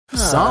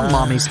Some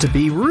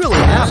mommies-to-be really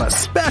have a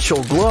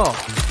special glow.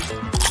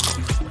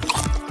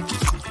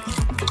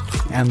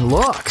 And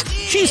look,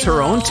 she's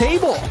her own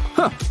table.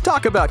 Huh,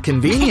 talk about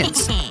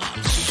convenience.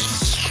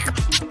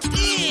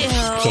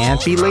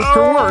 Can't be late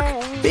for work.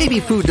 Baby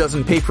food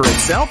doesn't pay for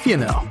itself, you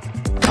know.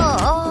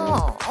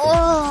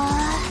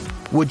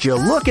 Would you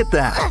look at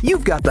that?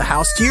 You've got the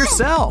house to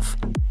yourself.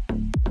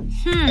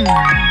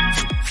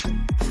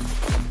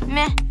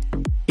 Meh.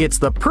 It's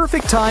the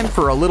perfect time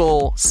for a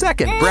little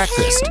second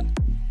breakfast.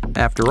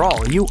 After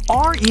all, you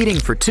are eating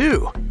for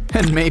two,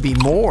 and maybe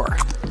more.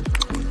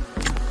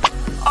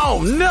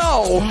 Oh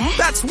no!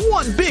 That's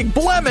one big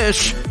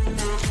blemish!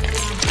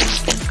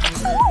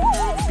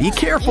 Be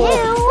careful,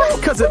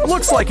 because it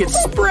looks like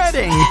it's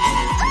spreading!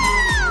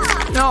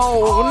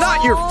 No,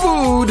 not your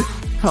food!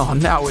 Oh,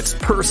 now it's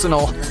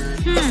personal.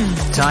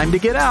 Time to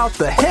get out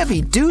the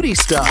heavy-duty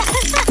stuff.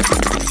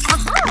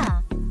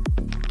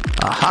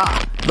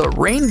 Aha! The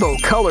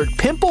rainbow-colored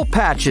pimple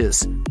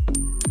patches!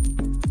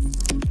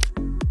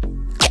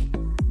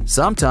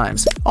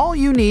 Sometimes, all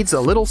you need's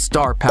a little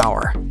star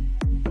power.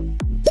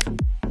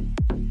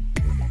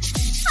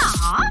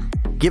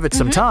 Give it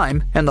some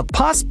time, and the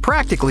pus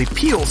practically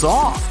peels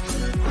off.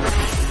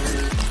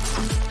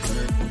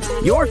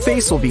 Your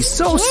face will be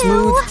so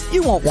smooth,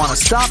 you won't want to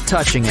stop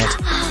touching it.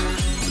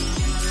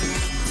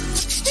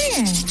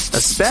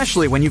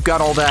 Especially when you've got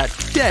all that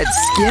dead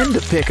skin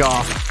to pick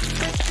off.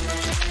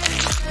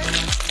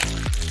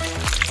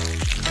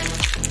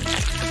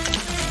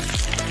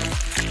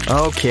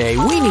 Okay,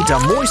 we need to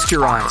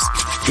moisturize.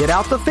 Get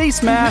out the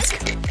face mask.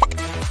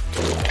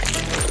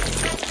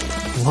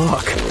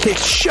 Look,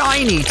 it's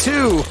shiny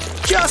too.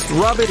 Just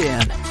rub it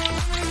in.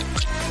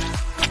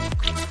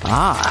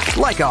 Ah,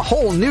 like a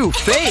whole new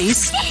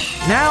face.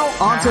 Now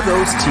onto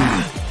those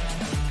teeth.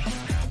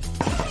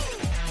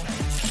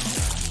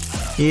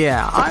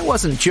 Yeah, I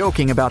wasn't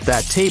joking about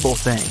that table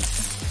thing.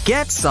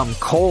 Get some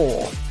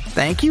coal.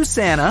 Thank you,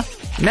 Santa.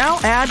 Now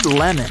add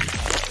lemon.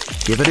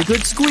 Give it a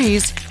good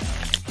squeeze.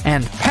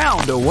 And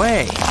pound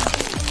away.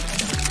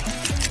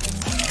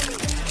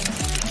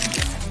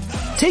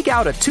 Take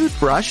out a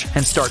toothbrush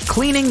and start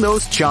cleaning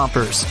those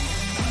chompers.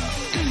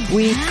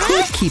 We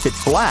could keep it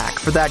black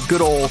for that good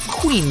old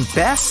Queen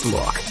Bess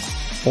look.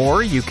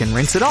 Or you can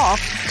rinse it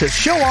off to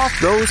show off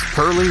those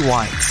pearly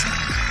whites.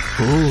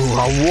 Ooh,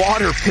 a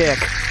water pick.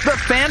 The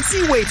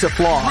fancy way to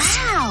floss.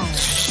 Wow.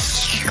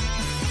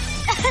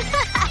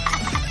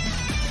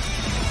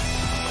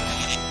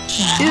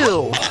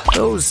 Ew,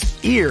 those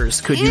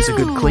ears could use a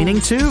good cleaning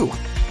too.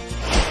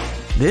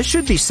 This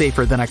should be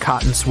safer than a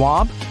cotton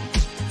swab.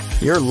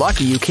 You're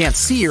lucky you can't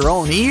see your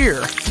own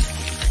ear.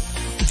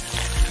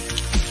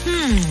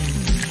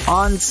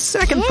 On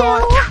second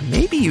thought,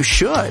 maybe you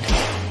should.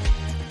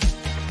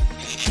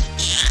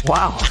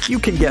 Wow, you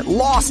can get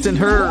lost in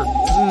her…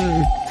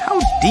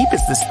 how deep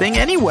is this thing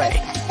anyway?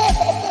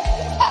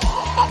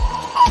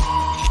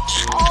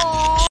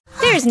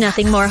 There's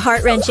nothing more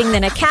heart-wrenching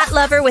than a cat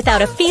lover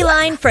without a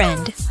feline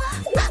friend.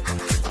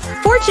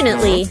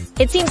 Fortunately,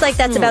 it seems like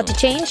that's about to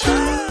change.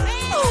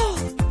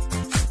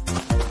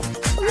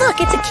 Look,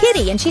 it's a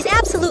kitty, and she's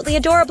absolutely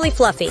adorably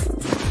fluffy.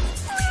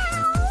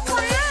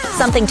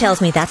 Something tells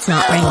me that's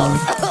not rain.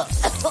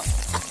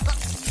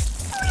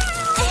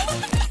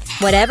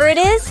 Whatever it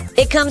is,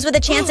 it comes with a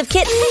chance of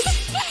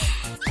kittens.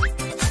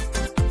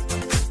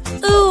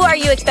 Ooh, are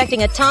you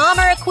expecting a tom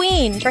or a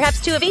queen? Perhaps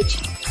two of each?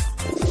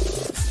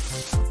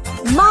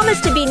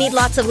 Mamas-to-be need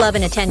lots of love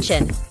and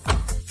attention.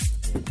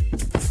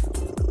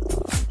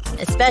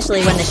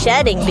 Especially when the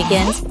shedding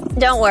begins.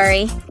 Don't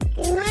worry.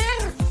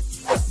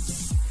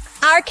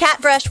 Our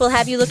cat brush will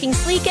have you looking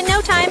sleek in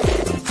no time.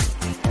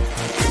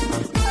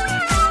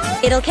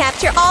 It'll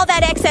capture all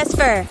that excess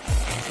fur.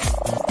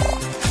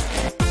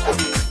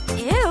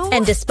 Ew.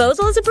 And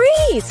disposal is a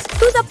breeze.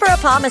 Who's up for a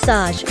paw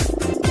massage?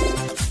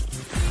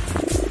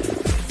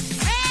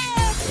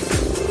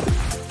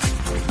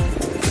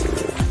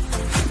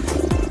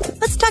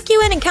 Let's tuck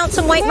you in and count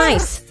some white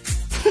mice.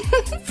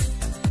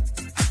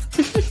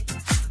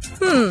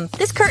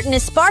 This curtain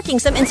is sparking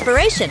some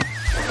inspiration.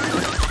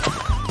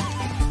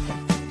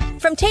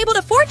 From table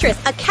to fortress,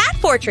 a cat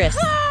fortress.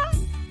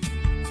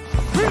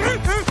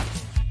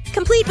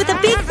 Complete with a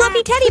big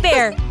fluffy teddy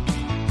bear.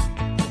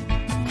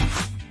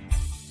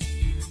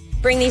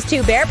 Bring these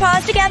two bear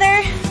paws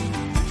together.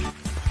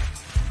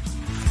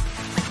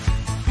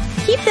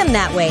 Keep them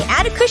that way.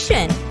 Add a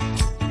cushion.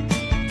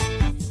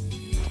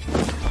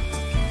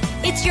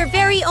 It's your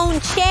very own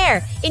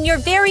chair in your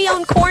very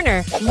own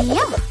corner.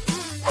 Yum.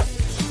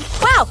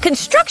 Wow,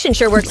 construction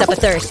sure works up a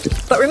thirst.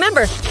 But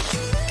remember, save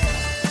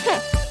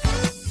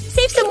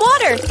some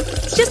water.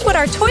 It's just what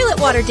our toilet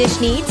water dish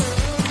needs.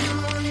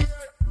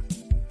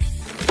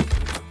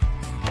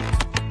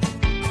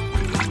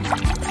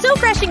 So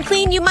fresh and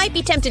clean, you might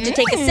be tempted to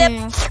take a sip.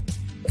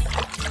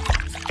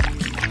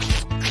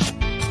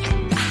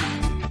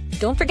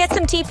 Don't forget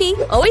some TP.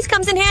 Always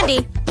comes in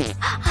handy.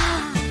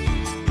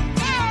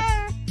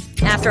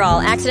 After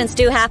all, accidents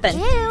do happen.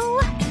 Ew.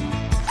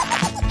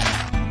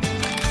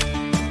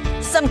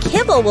 Some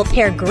kibble will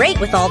pair great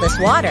with all this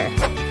water.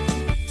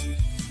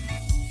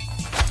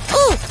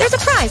 Ooh, there's a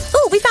prize!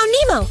 Ooh, we found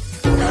Nemo!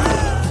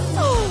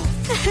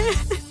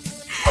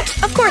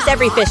 Of course,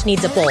 every fish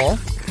needs a bowl.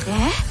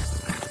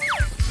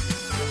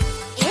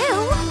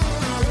 Ew.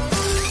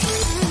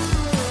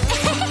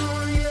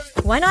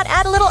 Why not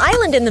add a little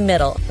island in the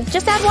middle?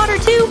 Just add water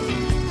too.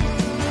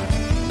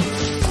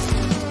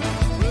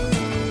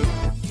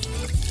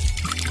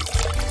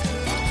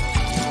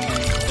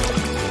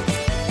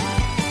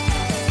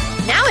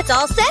 Now it's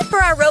all set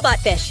for our robot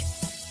fish.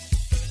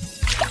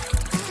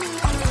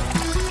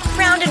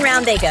 Round and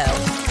round they go.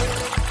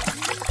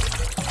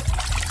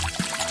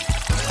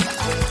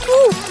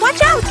 Ooh,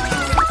 watch out!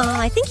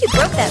 I think you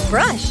broke that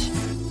brush.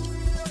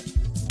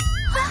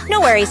 No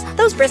worries,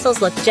 those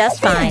bristles look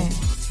just fine.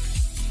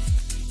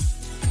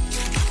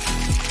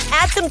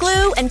 Add some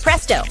glue and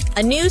presto,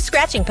 a new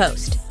scratching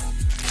post.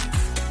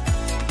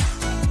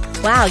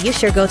 Wow, you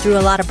sure go through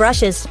a lot of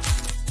brushes.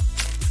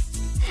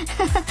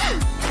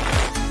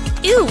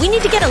 Ew, we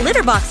need to get a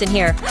litter box in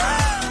here.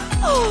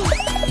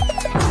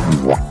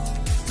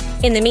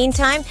 In the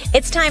meantime,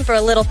 it's time for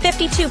a little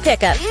 52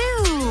 pickup.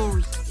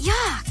 Ew.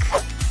 Yuck.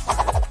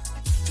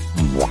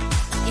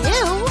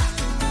 Ew.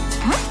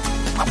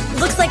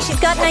 Looks like she's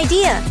got an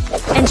idea.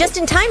 And just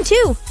in time,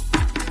 too.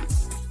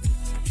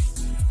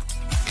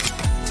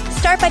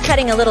 Start by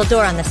cutting a little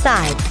door on the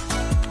side.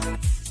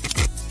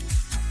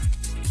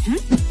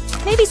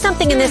 Maybe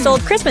something in this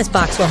old Christmas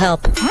box will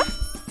help.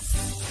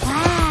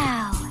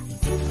 Wow.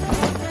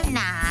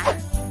 Nah.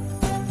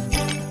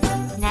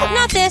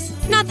 Not this,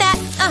 not that.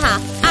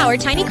 Our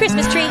tiny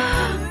Christmas tree.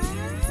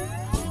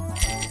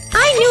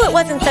 I knew it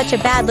wasn't such a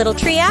bad little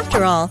tree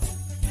after all.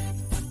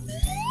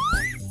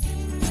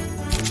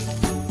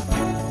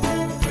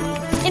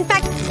 In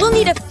fact, we'll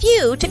need a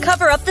few to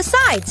cover up the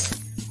sides.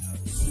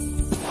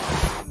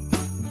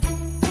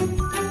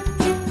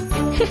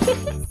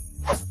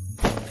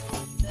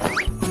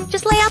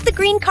 Just lay out the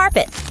green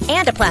carpet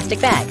and a plastic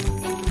bag.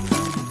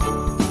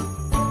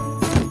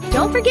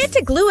 Don't forget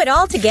to glue it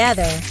all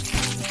together.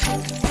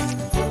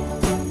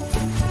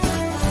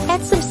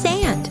 Add some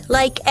sand,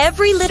 like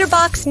every litter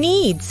box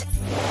needs.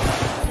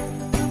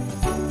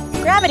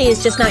 Gravity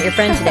is just not your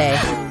friend today.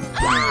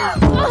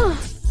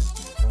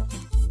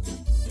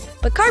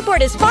 But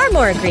cardboard is far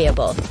more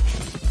agreeable.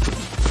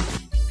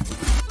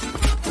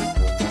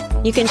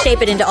 You can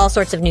shape it into all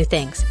sorts of new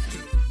things.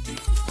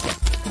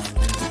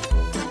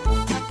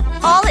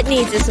 All it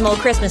needs is some old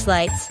Christmas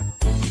lights.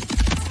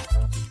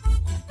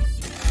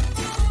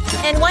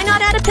 And why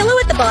not add a pillow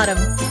at the bottom?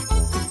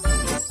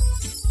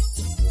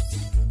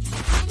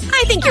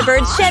 I think your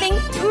bird's shedding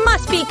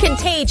must be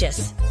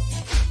contagious.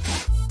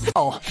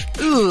 Oh,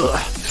 ugh.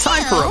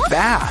 Time for a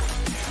bath.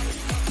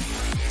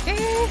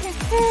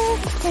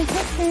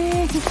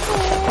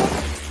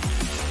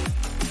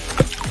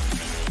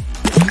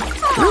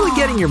 Really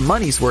getting your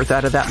money's worth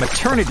out of that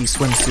maternity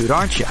swimsuit,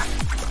 aren't you?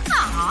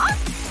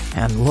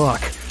 And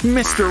look,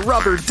 Mr.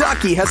 Rubber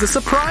Ducky has a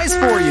surprise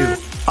for you.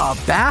 A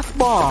bath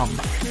bomb.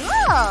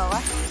 Whoa.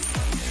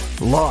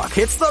 Look,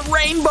 it's the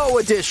rainbow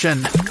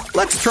edition.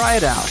 Let's try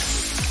it out.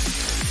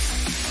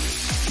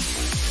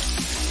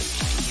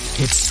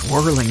 It's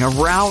swirling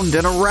around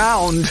and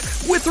around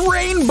with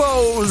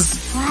rainbows.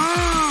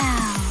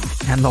 Wow.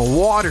 And the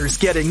water's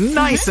getting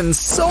nice and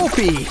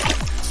soapy.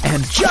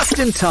 And just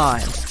in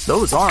time,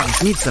 those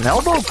arms need some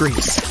elbow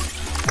grease.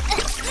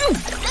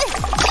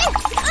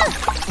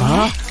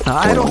 Huh?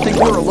 I don't think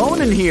we're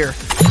alone in here.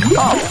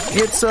 Oh,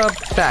 it's a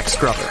back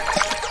scrubber.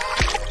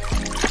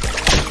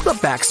 The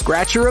back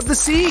scratcher of the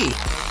sea.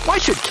 Why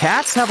should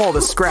cats have all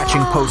the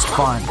scratching post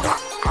fun?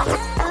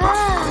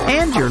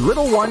 And your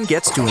little one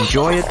gets to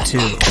enjoy it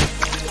too.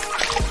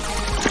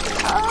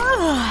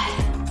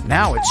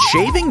 Now it's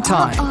shaving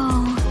time.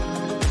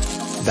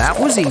 That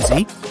was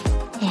easy.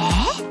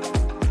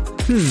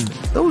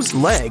 Those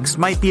legs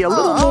might be a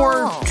little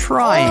more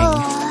trying.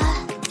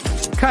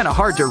 Kind of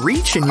hard to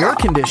reach in your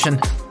condition.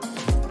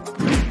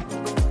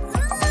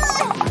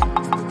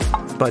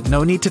 But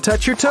no need to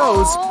touch your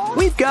toes.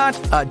 We've got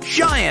a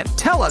giant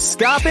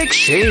telescopic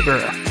shaver.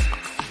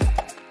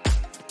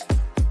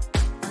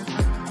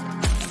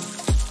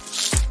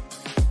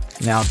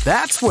 Now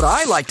that's what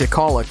I like to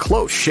call a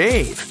close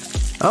shave.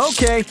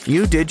 Okay,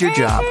 you did your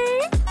job.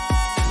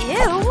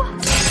 Ew.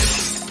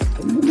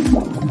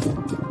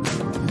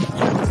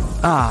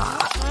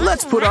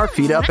 Let's put our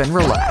feet up and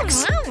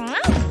relax.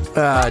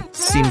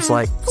 Seems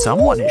like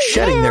someone is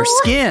shedding their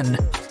skin.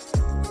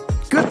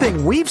 Good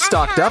thing we've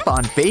stocked up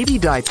on baby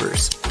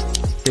diapers.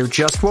 They're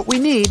just what we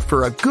need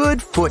for a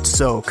good foot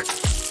soak.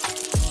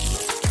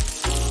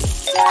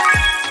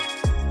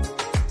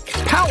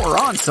 Power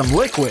on some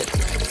liquid.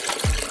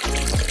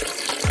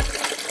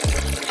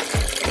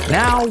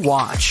 Now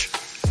watch.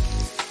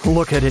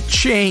 Look at it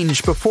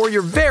change before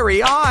your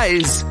very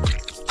eyes.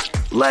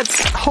 Let's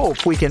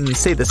hope we can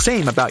say the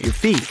same about your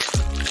feet.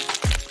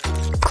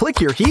 Click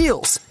your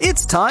heels.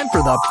 It's time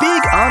for the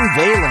big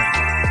unveiling.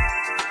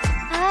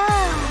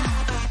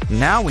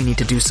 Now we need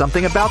to do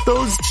something about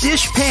those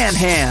dishpan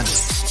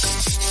hands.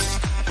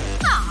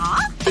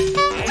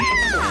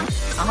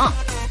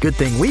 Good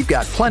thing we've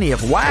got plenty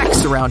of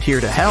wax around here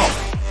to help.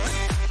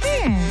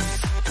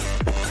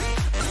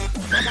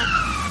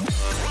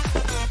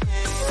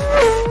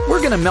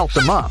 We're gonna melt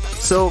them up,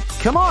 so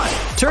come on,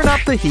 turn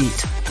up the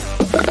heat.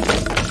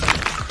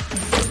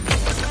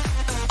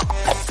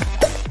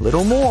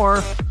 Little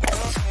more.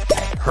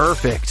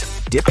 Perfect.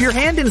 Dip your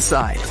hand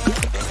inside.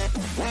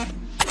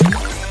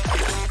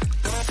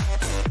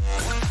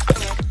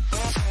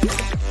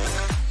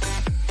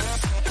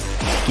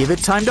 Give it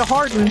time to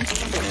harden.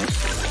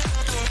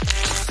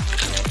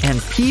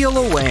 And peel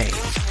away.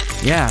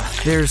 Yeah,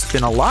 there's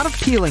been a lot of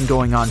peeling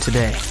going on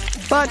today.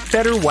 But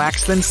better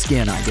wax than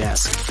skin, I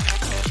guess.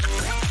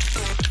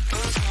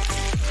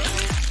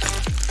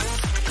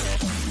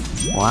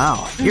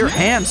 Wow, your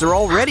hands are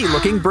already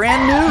looking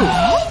brand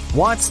new.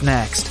 What's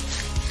next?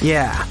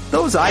 Yeah,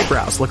 those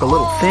eyebrows look a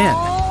little thin.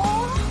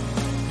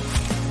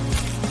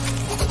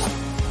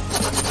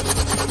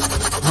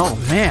 Oh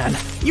man,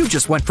 you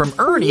just went from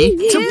Ernie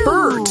to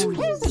Bert.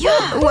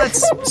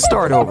 Let's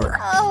start over.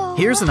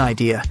 Here's an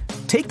idea.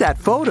 Take that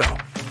photo.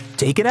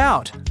 Take it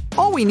out.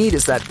 All we need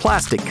is that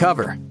plastic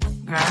cover.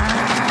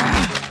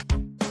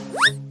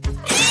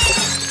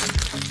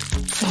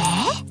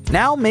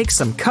 Now make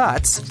some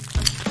cuts.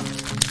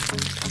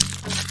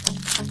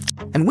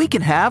 And we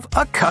can have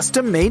a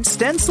custom-made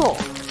stencil.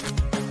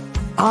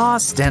 Ah,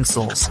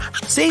 stencils.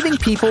 Saving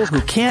people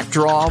who can't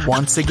draw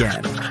once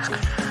again.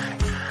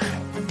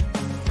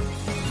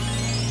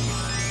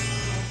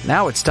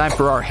 Now it's time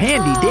for our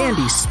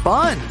handy-dandy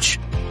sponge.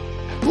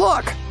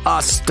 Look,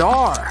 a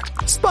star.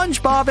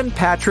 SpongeBob and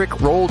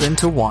Patrick rolled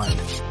into one.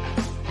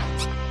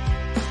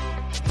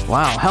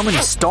 Wow, how many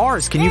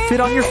stars can you fit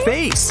on your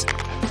face?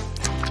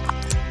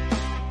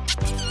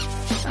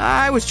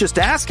 I was just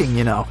asking,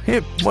 you know.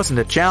 It wasn't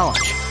a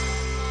challenge.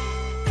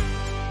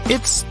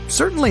 It's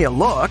certainly a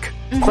look,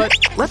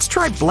 but let's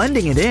try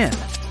blending it in.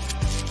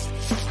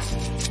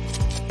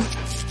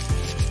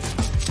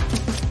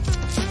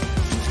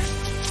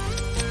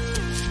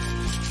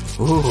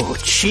 Ooh,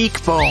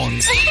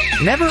 cheekbones.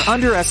 Never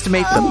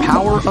underestimate the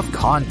power of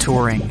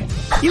contouring.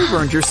 You've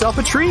earned yourself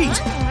a treat.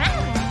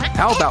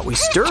 How about we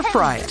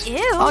stir-fry it?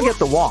 I'll get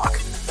the wok.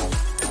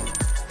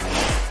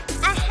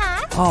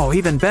 Oh,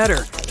 even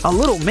better. A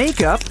little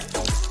makeup.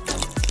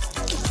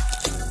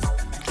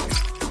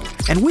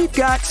 And we've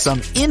got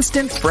some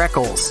instant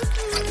freckles.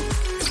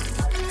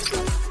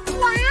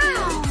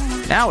 Wow.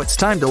 Now it's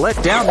time to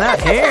let down that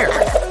hair.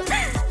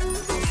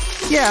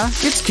 Yeah,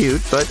 it's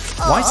cute, but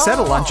why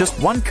settle on just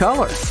one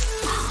color?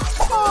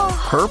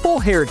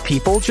 Purple-haired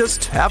people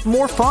just have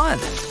more fun.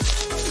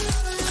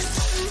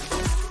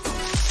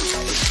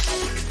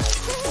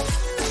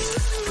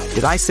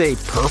 Did I say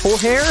purple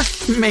hair?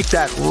 Make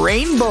that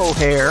rainbow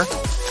hair.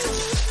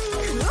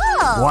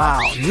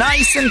 Wow,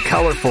 nice and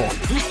colorful.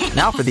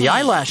 Now for the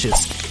eyelashes.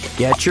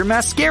 Get your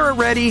mascara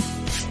ready.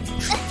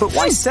 But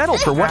why settle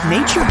for what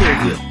nature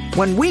gave you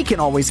when we can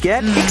always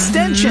get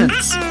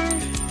extensions?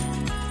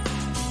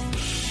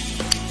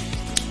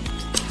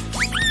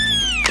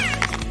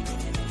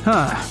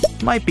 Huh,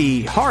 might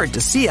be hard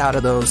to see out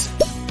of those.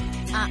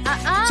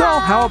 So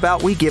how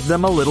about we give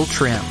them a little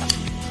trim?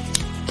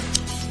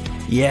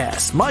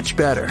 Yes, much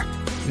better.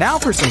 Now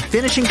for some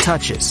finishing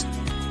touches.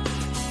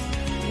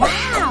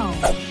 Wow.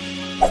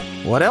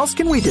 What else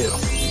can we do?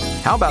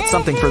 How about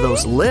something for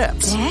those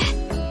lips?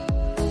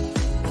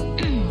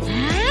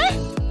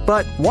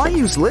 But why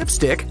use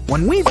lipstick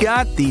when we've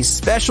got these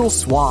special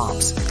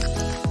swabs?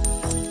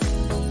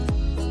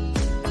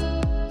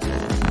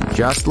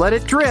 Just let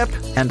it drip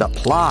and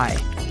apply.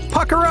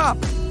 Pucker up!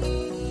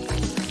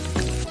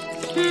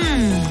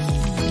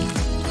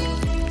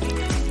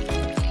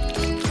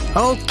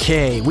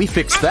 Okay, we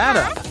fixed that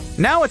up.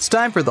 Now it's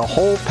time for the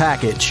whole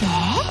package. Ew.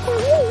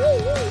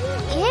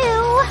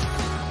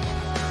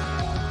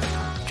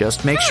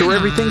 Just make sure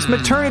everything's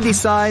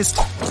maternity-sized,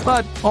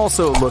 but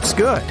also looks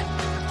good.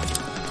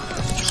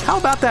 How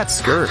about that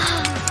skirt?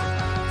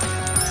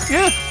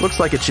 Yeah, looks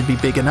like it should be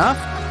big enough.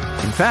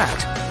 In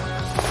fact,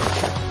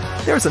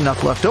 there's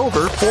enough left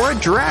over for a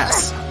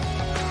dress.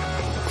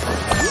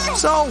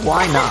 So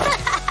why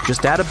not?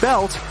 Just add a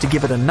belt to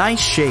give it a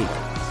nice shape.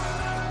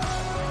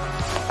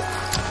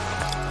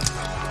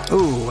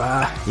 Ooh,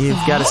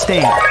 you've got a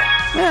stain.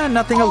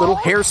 Nothing a little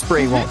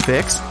hairspray won't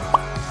fix.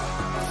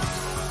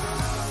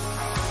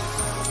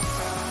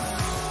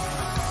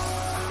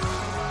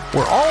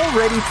 We're all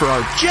ready for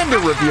our gender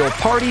reveal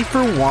party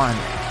for one.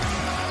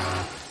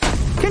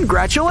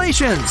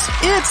 Congratulations!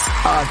 It's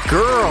a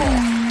girl!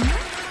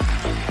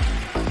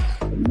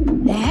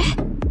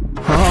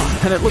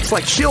 Oh, and it looks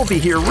like she'll be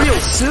here real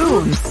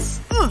soon.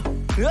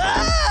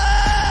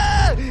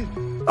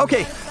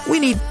 Okay, we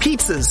need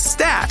pizzas,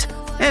 stat,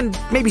 and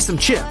maybe some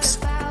chips.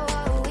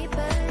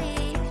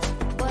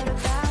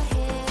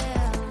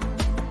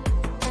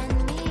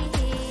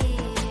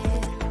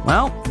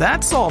 Well,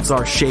 that solves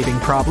our shaving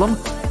problem.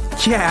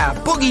 Yeah,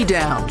 boogie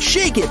down.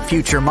 Shake it,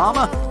 future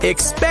mama.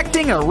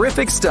 Expecting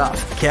horrific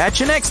stuff. Catch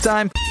you next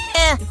time.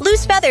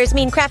 Loose feathers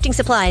mean crafting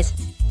supplies.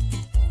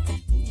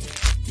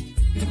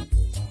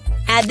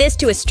 Add Add this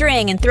to a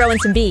string and throw in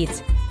some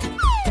beads.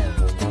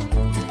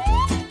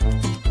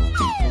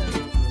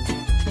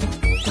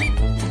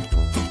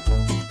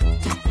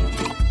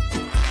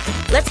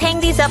 Let's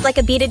hang these up like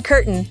a beaded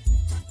curtain.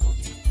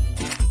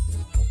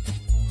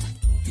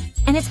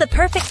 And it's the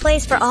perfect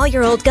place for all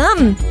your old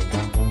gum.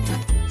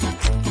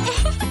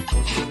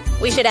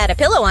 We should add a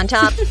pillow on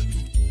top.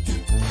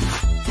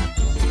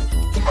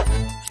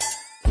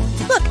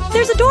 Look,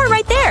 there's a door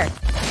right there.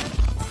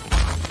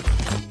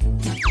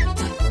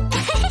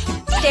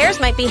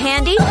 Stairs might be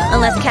handy,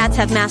 unless cats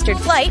have mastered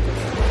flight.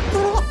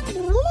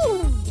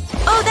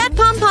 Oh, that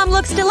pom-pom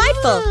looks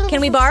delightful.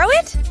 Can we borrow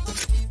it?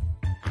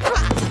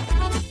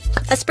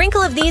 A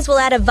sprinkle of these will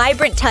add a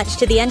vibrant touch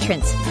to the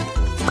entrance.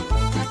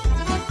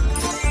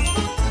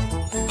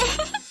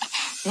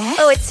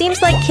 Oh, it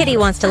seems like Kitty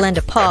wants to lend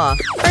a paw.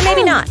 Or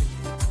maybe not.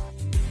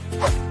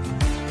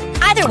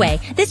 Either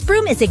way, this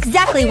broom is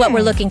exactly what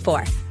we're looking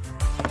for.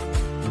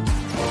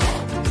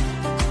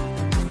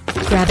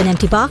 Grab an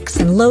empty box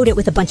and load it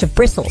with a bunch of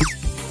bristles.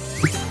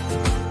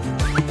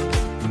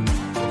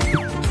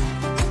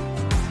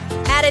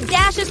 Add a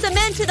dash of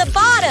cement to the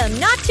bottom,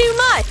 not too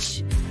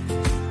much.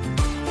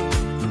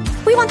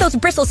 We want those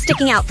bristles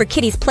sticking out for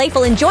Kitty's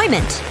playful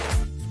enjoyment.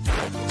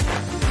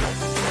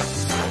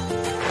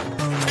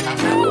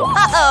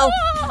 Uh-oh!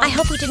 I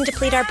hope we didn't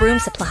deplete our broom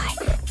supply.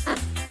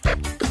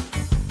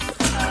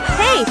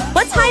 Hey,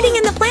 what's hiding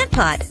in the plant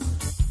pot?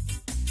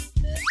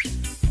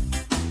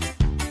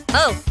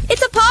 Oh,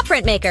 it's a paw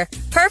print maker.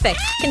 Perfect,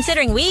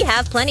 considering we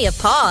have plenty of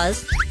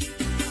paws.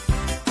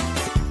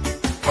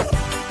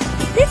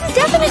 This is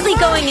definitely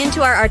going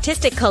into our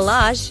artistic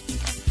collage.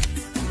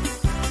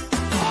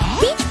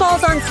 Beach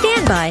balls on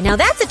standby. Now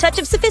that's a touch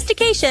of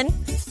sophistication.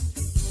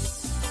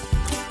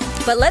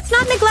 But let's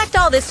not neglect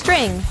all this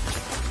string.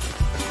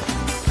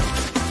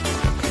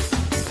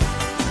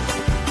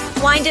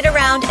 Wind it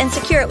around and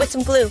secure it with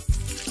some glue.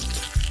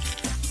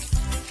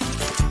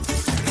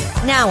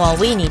 Now all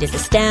we need is a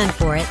stand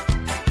for it.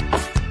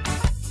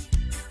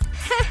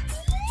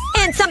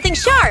 And something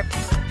sharp!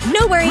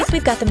 No worries,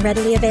 we've got them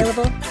readily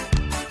available.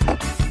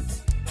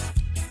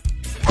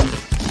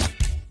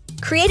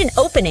 Create an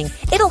opening.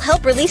 It'll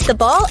help release the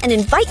ball and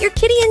invite your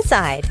kitty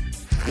inside.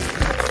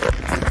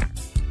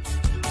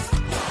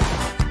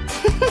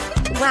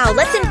 Wow,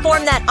 let's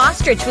inform that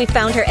ostrich we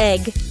found her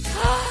egg.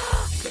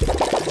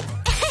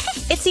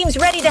 It seems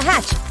ready to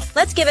hatch.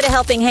 Let's give it a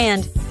helping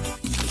hand.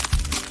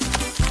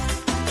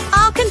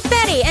 All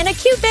confetti and a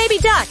cute baby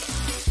duck.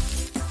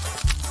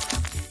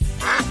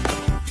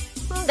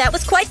 That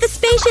was quite the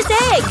spacious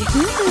egg.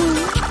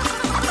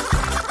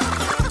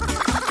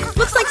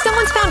 Looks like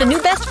someone's found a new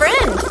best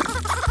friend.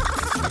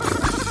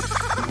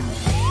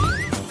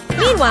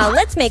 Meanwhile,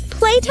 let's make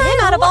playtime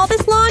out of all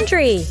this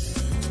laundry.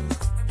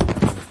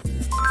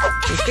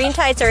 These green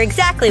tights are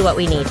exactly what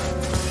we need.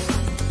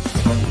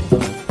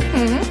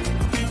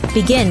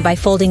 Begin by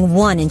folding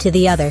one into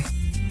the other.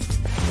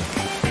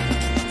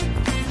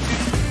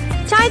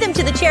 Tie them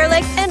to the chair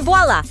legs and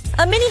voila!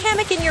 A mini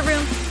hammock in your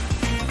room.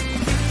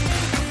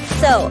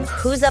 So,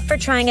 who's up for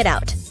trying it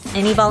out?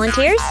 Any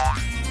volunteers?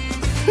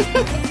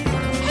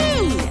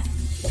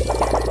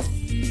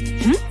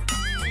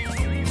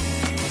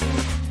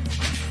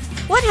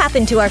 What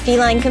happened to our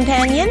feline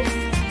companion?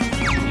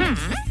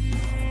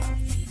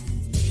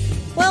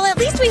 Well, at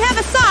least we have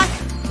a sock!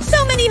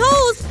 So many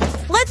holes!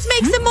 Let's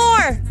make some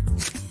more!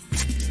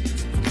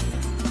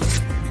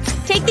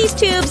 Take these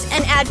tubes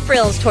and add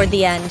frills toward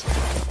the end.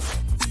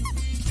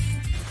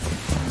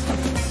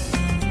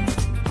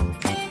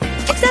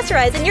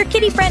 Accessorize and your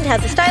kitty friend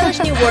has a stylish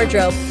new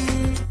wardrobe.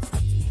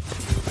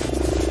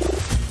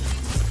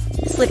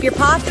 Slip your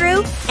paw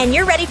through and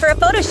you're ready for a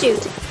photo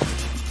shoot.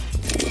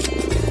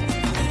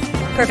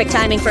 Perfect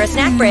timing for a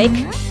snack break.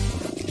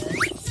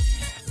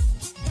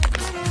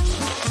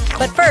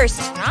 But first,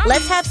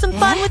 let's have some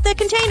fun with the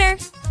container.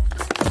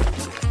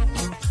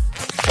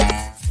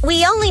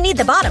 We only need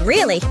the bottom,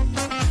 really.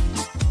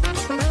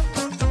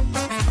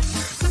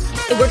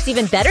 It works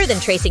even better than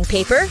tracing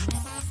paper.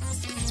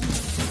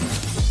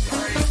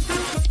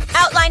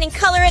 Outline and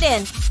color it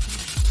in.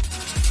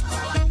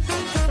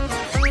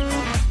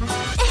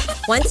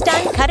 Once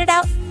done, cut it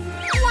out.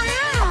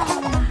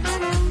 Wow!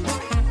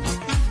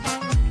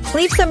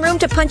 Leave some room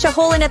to punch a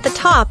hole in at the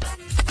top.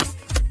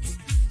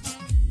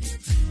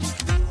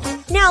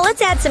 Now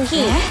let's add some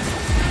heat.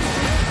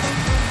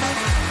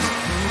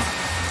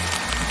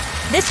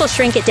 This will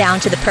shrink it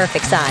down to the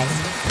perfect size.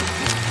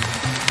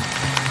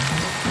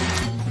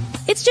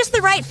 It's just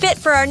the right fit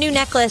for our new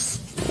necklace.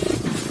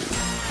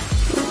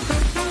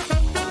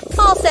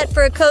 All set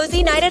for a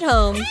cozy night at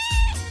home.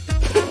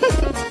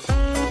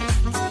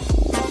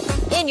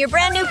 In your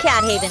brand new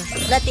cat haven,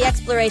 let the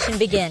exploration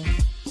begin.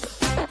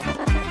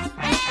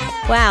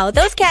 Wow,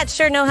 those cats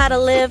sure know how to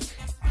live.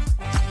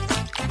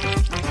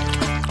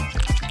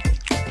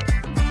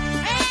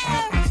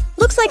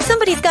 Looks like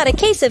somebody's got a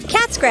case of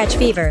cat scratch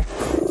fever.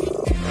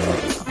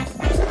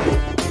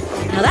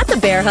 Now that's a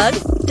bear hug.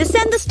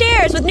 Descend the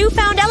stairs with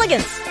newfound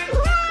elegance.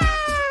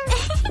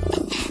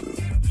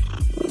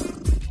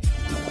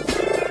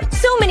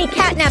 So so many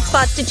catnap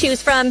spots to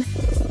choose from.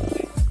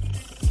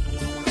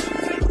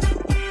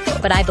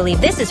 But I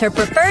believe this is her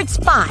preferred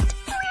spot.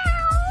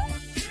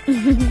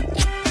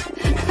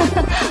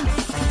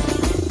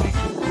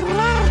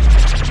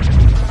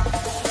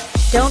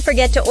 Don't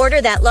forget to order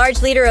that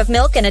large liter of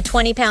milk and a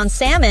 20-pound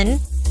salmon.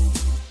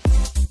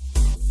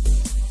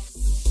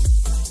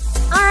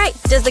 Alright,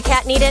 does the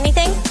cat need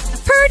anything?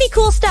 Pretty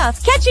cool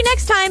stuff. Catch you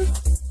next time.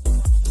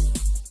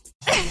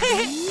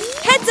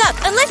 Heads up,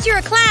 unless you're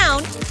a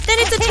clown, then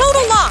it's a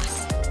total loss.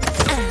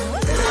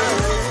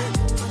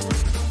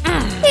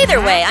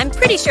 Either way, I'm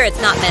pretty sure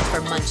it's not meant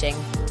for munching.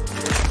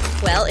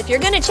 Well, if you're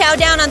gonna chow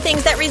down on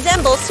things that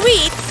resemble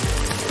sweets,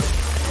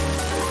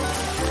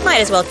 might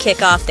as well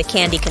kick off the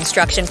candy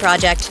construction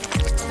project.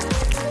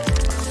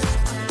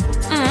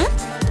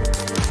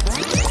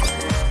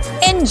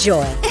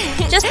 Enjoy.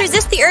 Just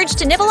resist the urge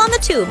to nibble on the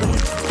tube.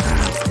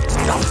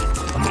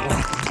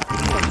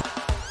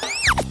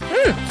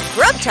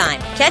 Rub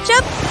time.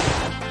 Ketchup?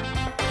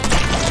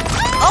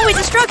 Always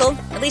a struggle.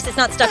 At least it's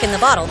not stuck in the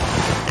bottle.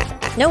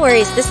 No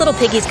worries, this little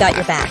piggy's got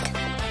your back.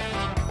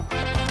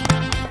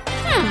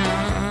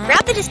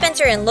 Grab the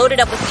dispenser and load it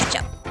up with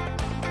ketchup.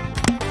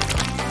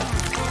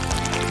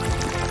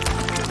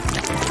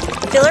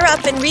 Fill her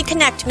up and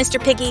reconnect, Mr.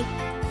 Piggy.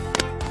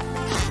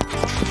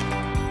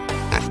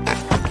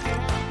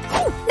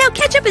 Now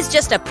ketchup is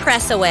just a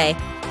press away.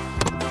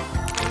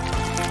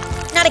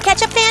 Not a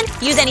ketchup fan?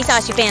 Use any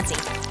sauce you fancy.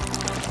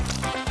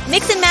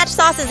 Mix and match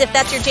sauces if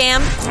that's your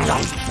jam.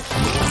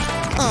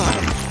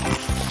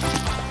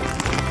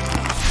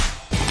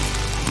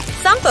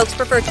 Some folks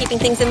prefer keeping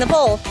things in the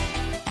bowl.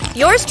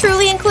 Yours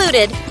truly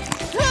included.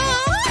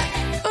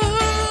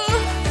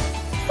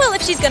 Well,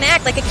 if she's gonna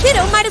act like a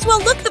kiddo, might as well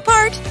look the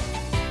part.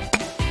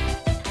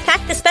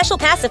 Pack the special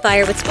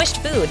pacifier with squished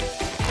food.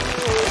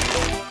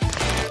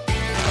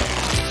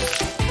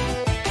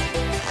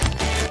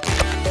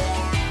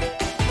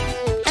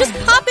 Just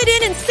pop it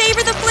in and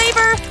savor the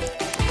flavor.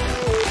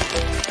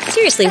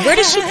 Seriously, where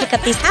does she pick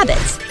up these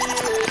habits?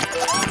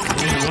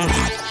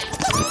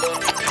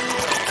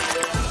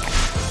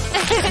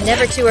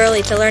 Never too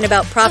early to learn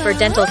about proper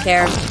dental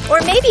care.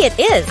 Or maybe it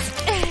is.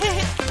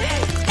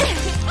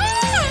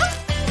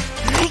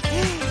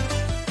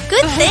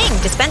 Good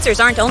thing dispensers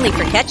aren't only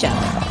for ketchup.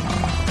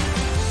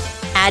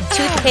 Add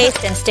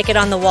toothpaste and stick it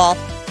on the wall.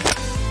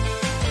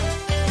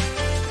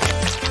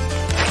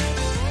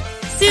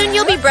 Soon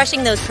you'll be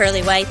brushing those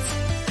pearly whites.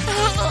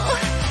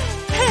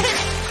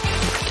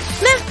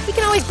 Meh, you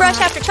can always brush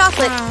after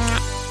chocolate.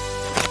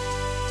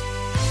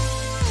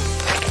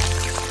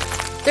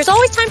 There's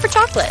always time for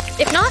chocolate.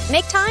 If not,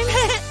 make time.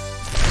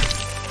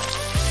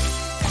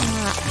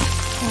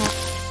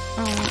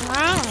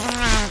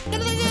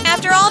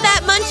 After all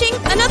that munching,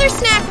 another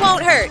snack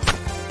won't hurt.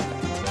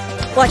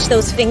 Watch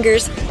those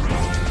fingers.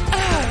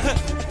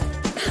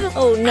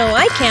 Oh no,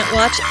 I can't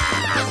watch.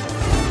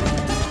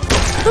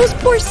 Those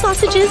poor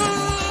sausages.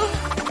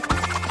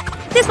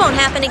 This won't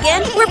happen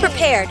again. We're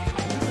prepared.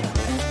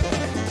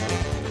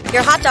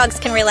 Your hot dogs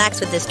can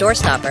relax with this door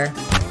stopper.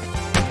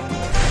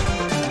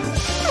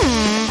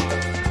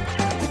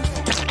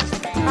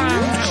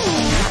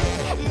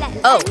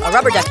 Oh, a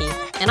rubber ducky.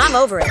 And I'm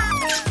over it.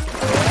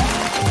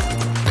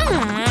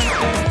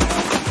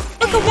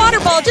 Look, a water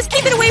ball. Just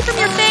keep it away from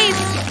your face.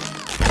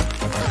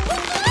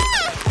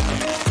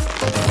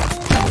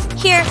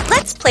 Here,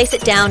 let's place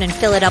it down and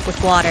fill it up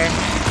with water.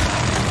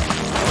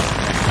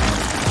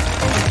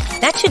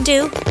 That should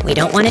do. We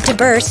don't want it to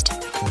burst.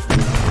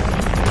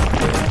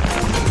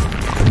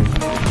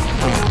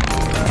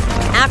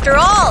 After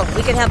all,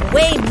 we could have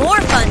way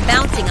more fun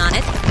bouncing on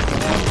it.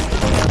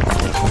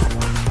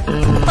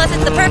 Plus,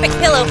 it's the perfect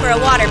pillow for a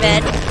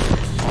waterbed.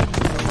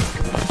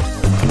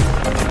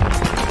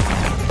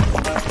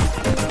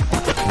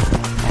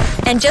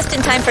 And just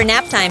in time for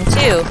nap time,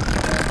 too.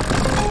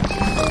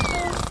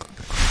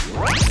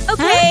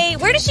 Okay,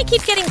 where does she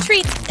keep getting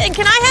treats? And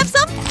can I have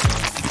some?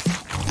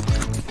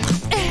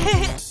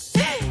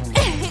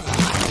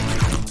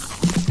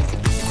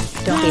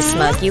 Don't be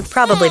smug. You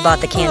probably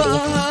bought the candy.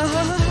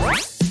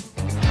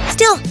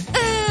 Still,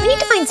 we need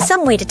to find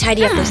some way to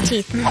tidy up those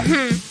teeth.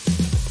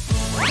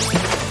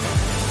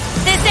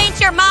 This ain't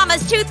your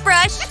mama's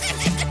toothbrush.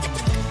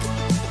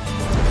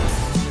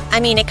 I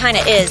mean, it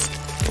kinda is.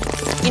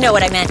 You know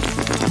what I meant.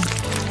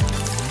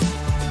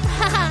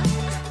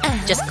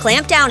 Just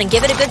clamp down and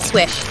give it a good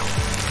swish.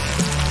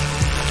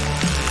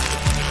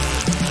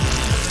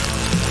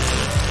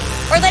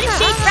 Or let it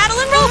shake, rattle,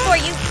 and roll for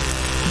you.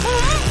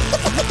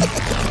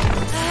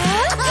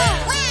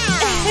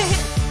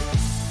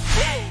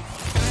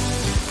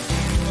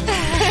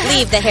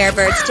 Leave the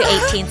hairbirds to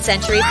 18th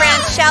century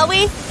France, shall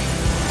we?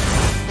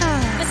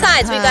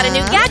 Besides, we've got a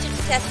new gadget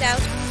to test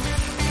out.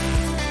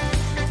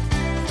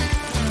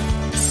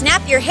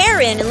 Snap your hair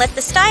in and let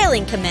the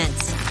styling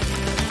commence.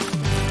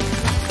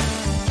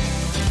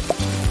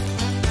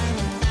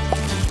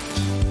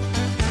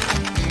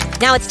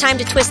 Now it's time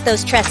to twist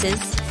those tresses.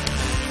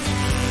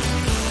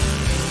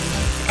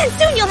 And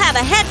soon you'll have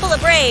a head full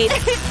of braids.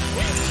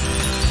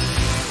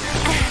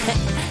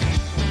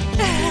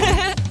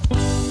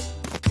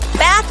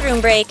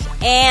 bathroom break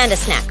and a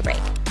snack break.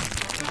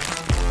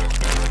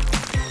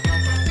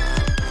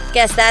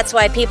 Guess that's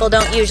why people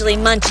don't usually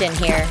munch in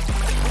here.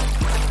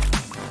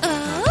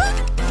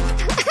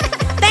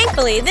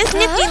 Thankfully, this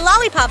nifty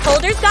lollipop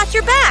holder's got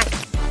your back.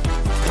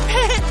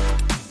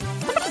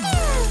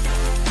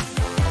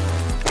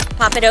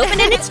 Pop it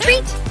open and it's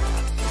treat.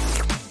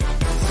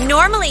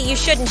 Normally, you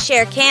shouldn't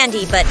share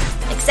candy, but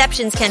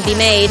exceptions can be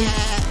made.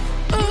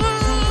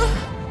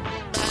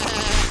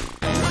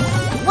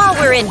 While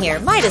we're in here,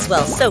 might as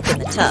well soak in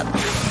the tub.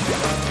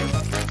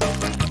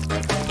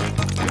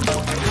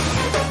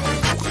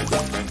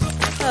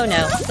 Oh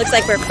no, looks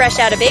like we're fresh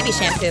out of baby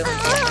shampoo.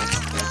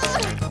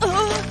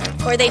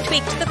 Or they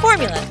tweaked the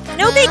formula.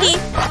 No biggie.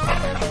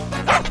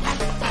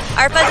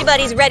 Our fuzzy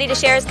buddy's ready to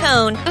share his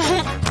cone.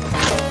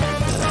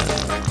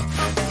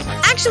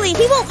 Actually,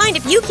 he won't mind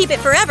if you keep it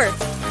forever.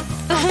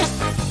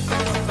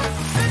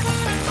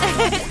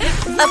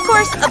 Of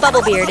course, a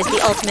bubble beard is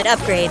the ultimate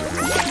upgrade.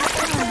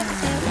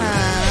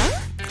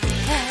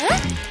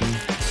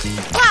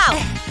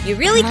 Wow, you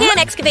really can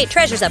excavate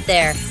treasures up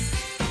there.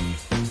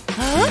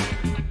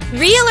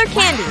 Real or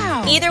candy?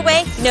 Either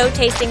way, no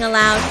tasting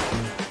allowed.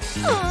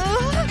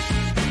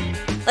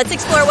 Let's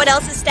explore what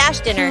else is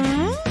stashed in her.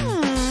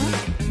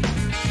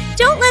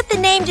 Don't let the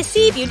name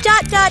deceive you. ...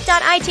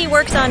 IT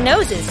works on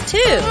noses,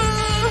 too.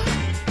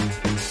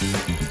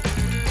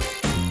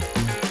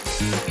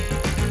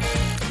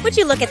 Would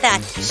you look at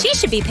that? She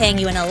should be paying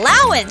you an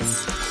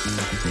allowance.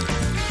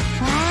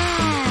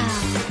 Wow.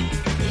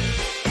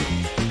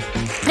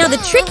 Now the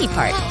tricky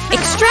part,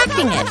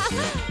 extracting it.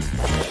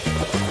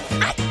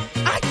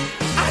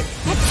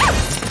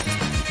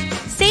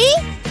 See?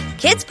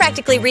 Kids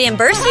practically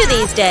reimburse you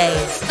these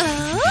days.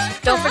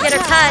 Don't forget her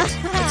cut.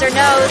 It's her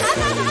nose.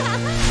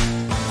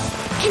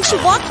 Can she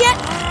walk yet?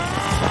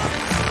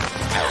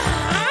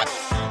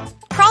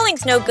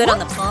 Crawling's no good on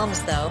the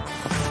palms, though.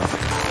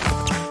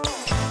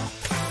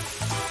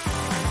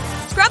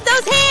 Scrub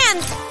those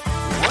hands!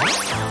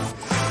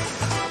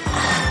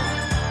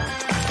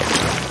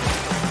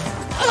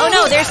 Oh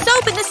no, there's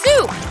soap in the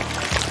soup!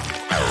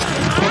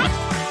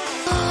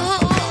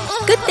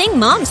 Good thing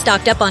Mom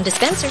stocked up on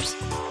dispensers.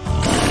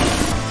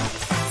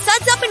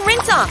 Suds up and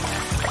rinse off.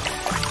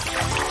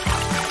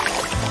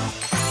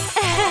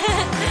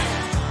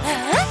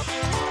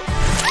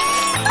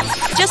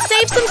 Just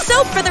save some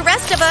soap for the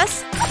rest of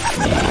us.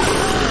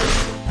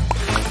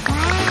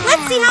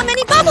 Let's see how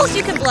many bubbles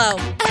you can blow.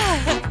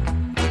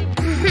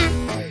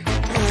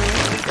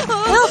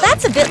 Well,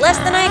 that's a bit less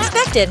than I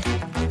expected.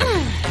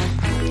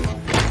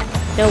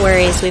 No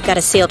worries, we've got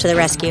a seal to the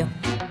rescue.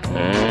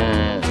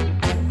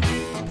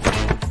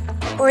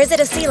 Or is it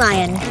a sea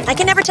lion? I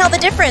can never tell the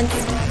difference.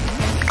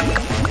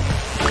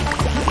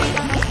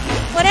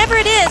 Whatever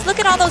it is, look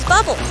at all those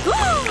bubbles.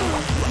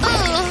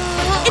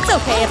 It's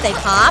okay if they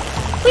pop.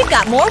 We've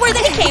got more where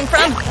they came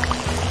from.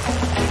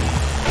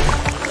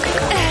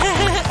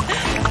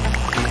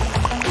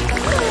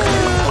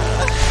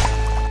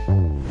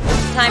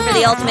 Time for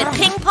the ultimate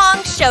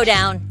ping-pong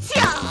showdown.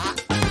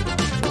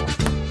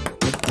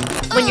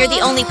 When you're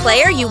the only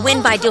player, you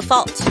win by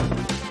default.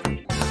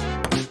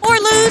 Or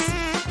lose.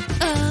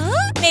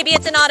 Maybe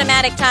it's an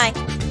automatic tie.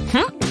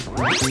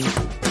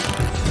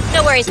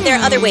 No worries, there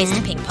are other ways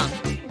to ping-pong.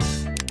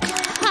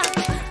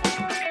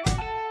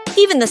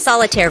 Even the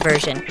solitaire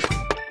version.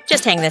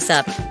 Just hang this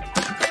up.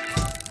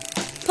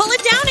 Pull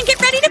it down and get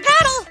ready to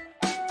paddle!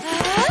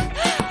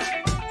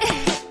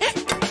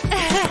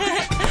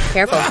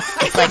 Careful,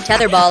 it's like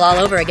tetherball all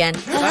over again.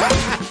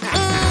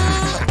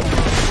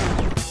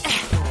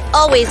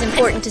 Always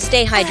important to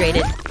stay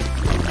hydrated.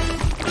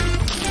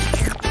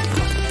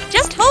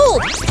 Just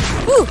hold!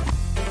 Whew,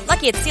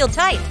 lucky it's sealed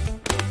tight.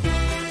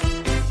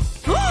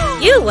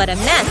 Ew, what a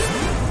mess.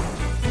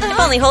 If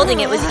only holding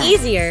it was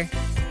easier.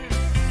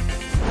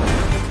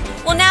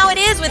 Well, now it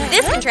is with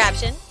this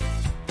contraption.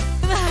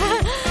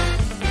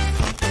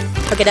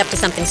 Hook it up to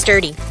something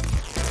sturdy.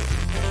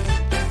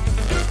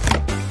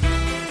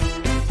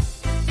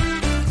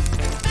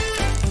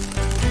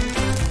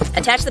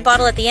 Attach the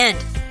bottle at the end.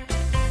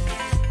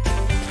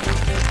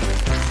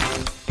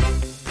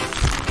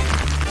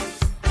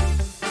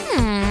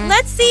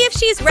 Let's see if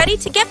she's ready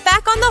to get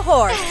back on the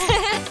horse.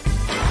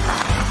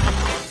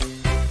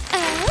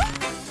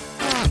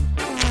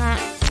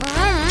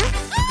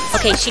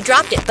 Okay, she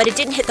dropped it, but it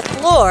didn't hit the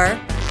floor.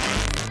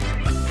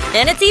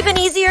 And it's even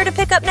easier to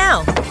pick up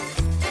now.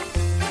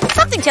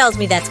 Something tells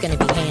me that's going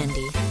to be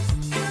handy.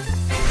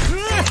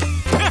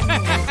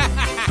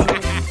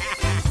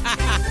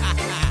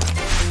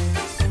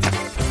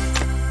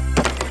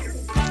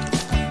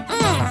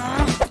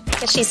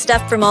 Guess she's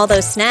stuffed from all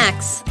those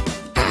snacks.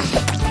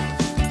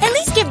 At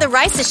least give the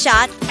rice a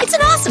shot. It's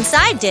an awesome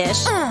side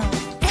dish.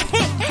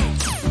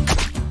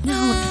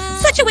 No,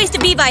 such a waste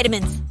of B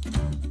vitamins.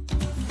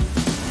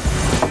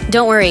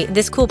 Don't worry,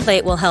 this cool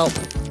plate will help.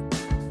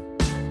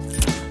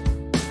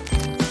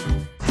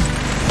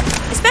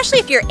 Especially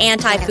if you're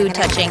anti-food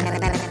touching.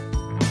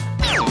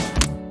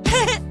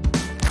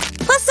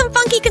 Plus some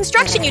funky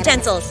construction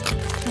utensils.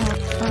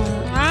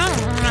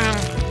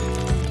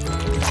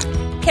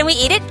 Can we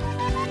eat it?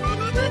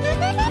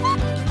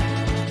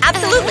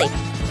 Absolutely.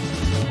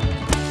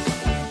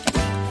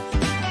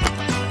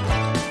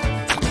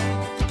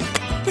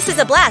 This is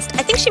a blast.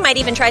 I think she might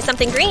even try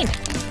something green.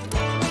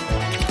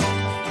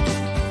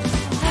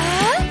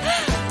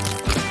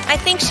 I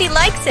think she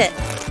likes it.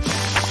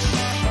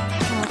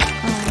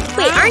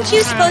 Wait, aren't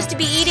you supposed to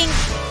be eating?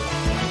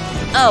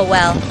 Oh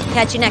well,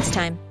 catch you next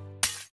time.